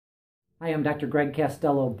Hi, I'm Dr. Greg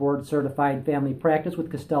Costello, board certified family practice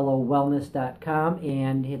with CostelloWellness.com,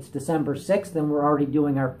 and it's December 6th and we're already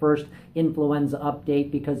doing our first influenza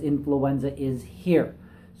update because influenza is here.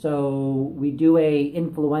 So we do a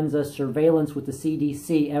influenza surveillance with the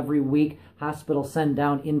CDC every week. Hospitals send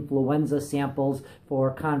down influenza samples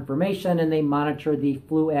for confirmation, and they monitor the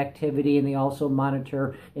flu activity, and they also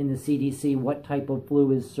monitor in the CDC what type of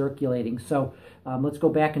flu is circulating. So let's go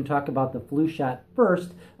back and talk about the flu shot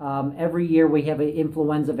first. Every year we have an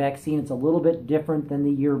influenza vaccine. It's a little bit different than the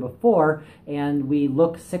year before, and we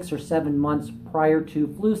look 6 or 7 months prior to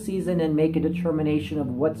flu season and make a determination of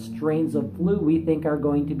what strains of flu we think are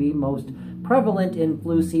going to be most prevalent in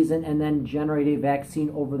flu season, and then generate a vaccine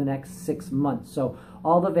over the next 6 months. So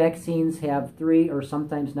all the vaccines have 3 or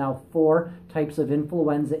sometimes now 4 types of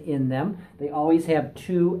influenza in them. They always have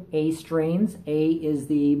 2 A strains. A is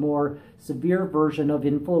the more severe version of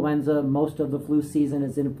influenza. Most of the flu season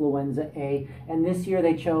is influenza A. And this year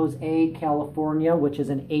they chose A California, which is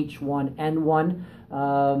an H1N1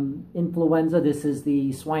 influenza. This is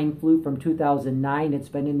the swine flu from 2009. It's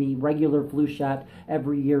been in the regular flu shot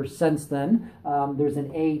every year since then. There's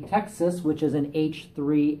an A Texas, which is an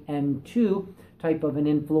H3N2 type of an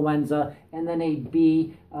influenza, and then a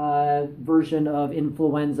B version of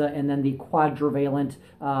influenza, and then the quadrivalent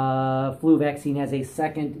flu vaccine has a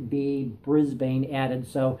second B Brisbane added.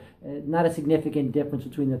 So not a significant difference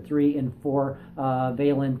between the 3 and 4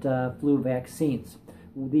 valent flu vaccines.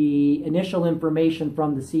 The initial information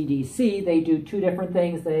from the CDC, they do 2 different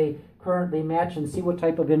things. They currently match and see what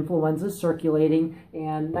type of influenza is circulating,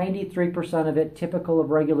 and 93% of it, typical of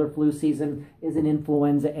regular flu season, is an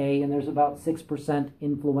influenza A, and there's about 6%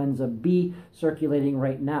 influenza B circulating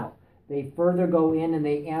right now. They further go in and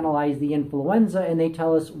they analyze the influenza, and they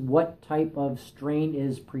tell us what type of strain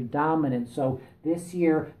is predominant. So this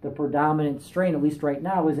year, the predominant strain, at least right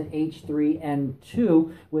now, is an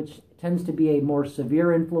H3N2, which tends to be a more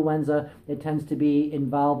severe influenza. It tends to be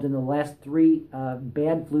involved in the last 3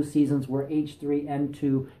 bad flu seasons where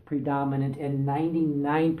H3N2 predominant, and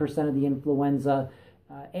 99% of the influenza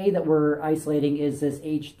A that we're isolating is this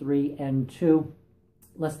H3N2.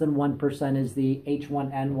 Less than 1% is the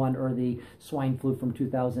H1N1 or the swine flu from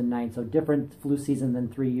 2009. So different flu season than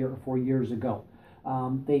 3 or 4 years ago.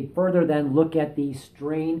 They further then look at the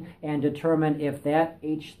strain and determine if that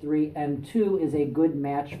H3N2 is a good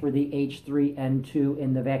match for the H3N2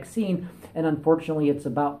 in the vaccine. And unfortunately, it's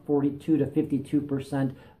about 42 to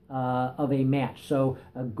 52% of a match. So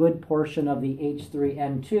a good portion of the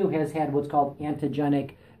H3N2 has had what's called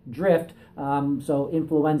antigenic drift. So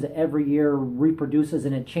influenza every year reproduces,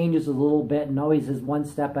 and it changes a little bit and always is one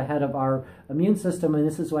step ahead of our immune system, and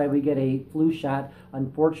this is why we get a flu shot.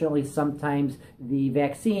 Unfortunately, sometimes the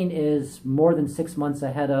vaccine is more than 6 months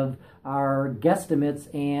ahead of our guesstimates,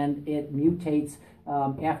 and it mutates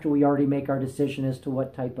after we already make our decision as to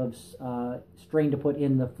what type of strain to put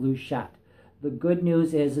in the flu shot. The good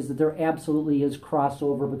news is that there absolutely is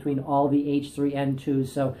crossover between all the H3N2s,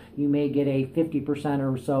 so you may get a 50%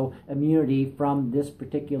 or so immunity from this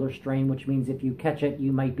particular strain, which means if you catch it,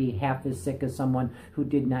 you might be half as sick as someone who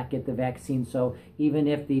did not get the vaccine. So even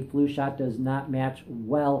if the flu shot does not match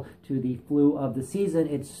well to the flu of the season,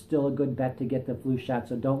 it's still a good bet to get the flu shot.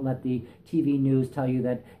 So don't let the TV news tell you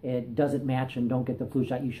that it doesn't match and don't get the flu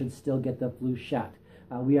shot. You should still get the flu shot.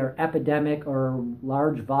 We are epidemic or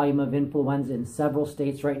large volume of influenza in several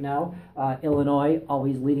states right now. Illinois,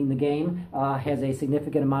 always leading the game, has a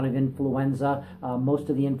significant amount of influenza. Most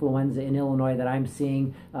of the influenza in Illinois that I'm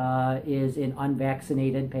seeing is in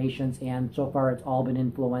unvaccinated patients, and so far it's all been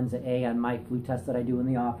influenza A on my flu test that I do in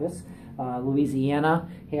the office. Louisiana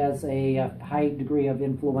has a high degree of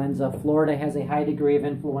influenza. Florida has a high degree of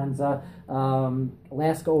influenza.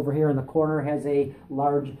 Alaska over here in the corner has a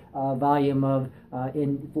large volume of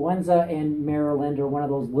influenza, and Maryland, or one of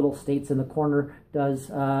those little states in the corner, does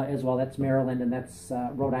as well. That's Maryland, and that's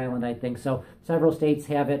Rhode Island, I think. So several states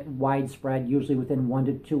have it widespread. Usually within 1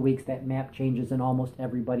 to 2 weeks, that map changes, and almost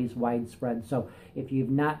everybody's widespread. So if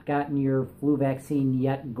you've not gotten your flu vaccine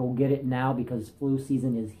yet, go get it now, because flu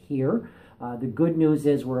season is here. The good news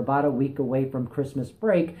is we're about a week away from Christmas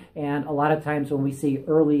break, and a lot of times when we see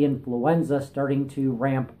early influenza starting to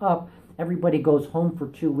ramp up, everybody goes home for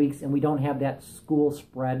 2 weeks, and we don't have that school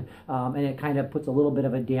spread, and it kind of puts a little bit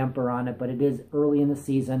of a damper on it, but it is early in the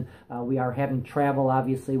season. We are having travel,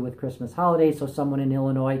 obviously, with Christmas holidays, so someone in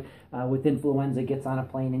Illinois with influenza gets on a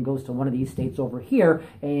plane and goes to one of these states over here,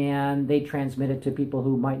 and they transmit it to people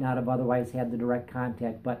who might not have otherwise had the direct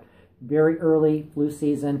contact. But very early flu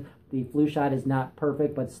season. The flu shot is not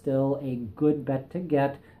perfect, but still a good bet to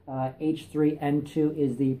get. H3N2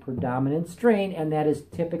 is the predominant strain, and that is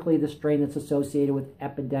typically the strain that's associated with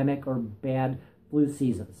epidemic or bad flu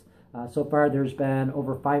seasons. So far, there's been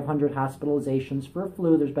over 500 hospitalizations for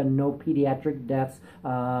flu. There's been no pediatric deaths,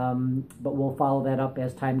 but we'll follow that up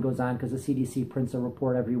as time goes on because the CDC prints a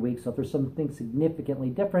report every week. So if there's something significantly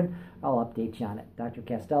different, I'll update you on it. Dr.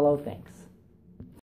 Castello, thanks.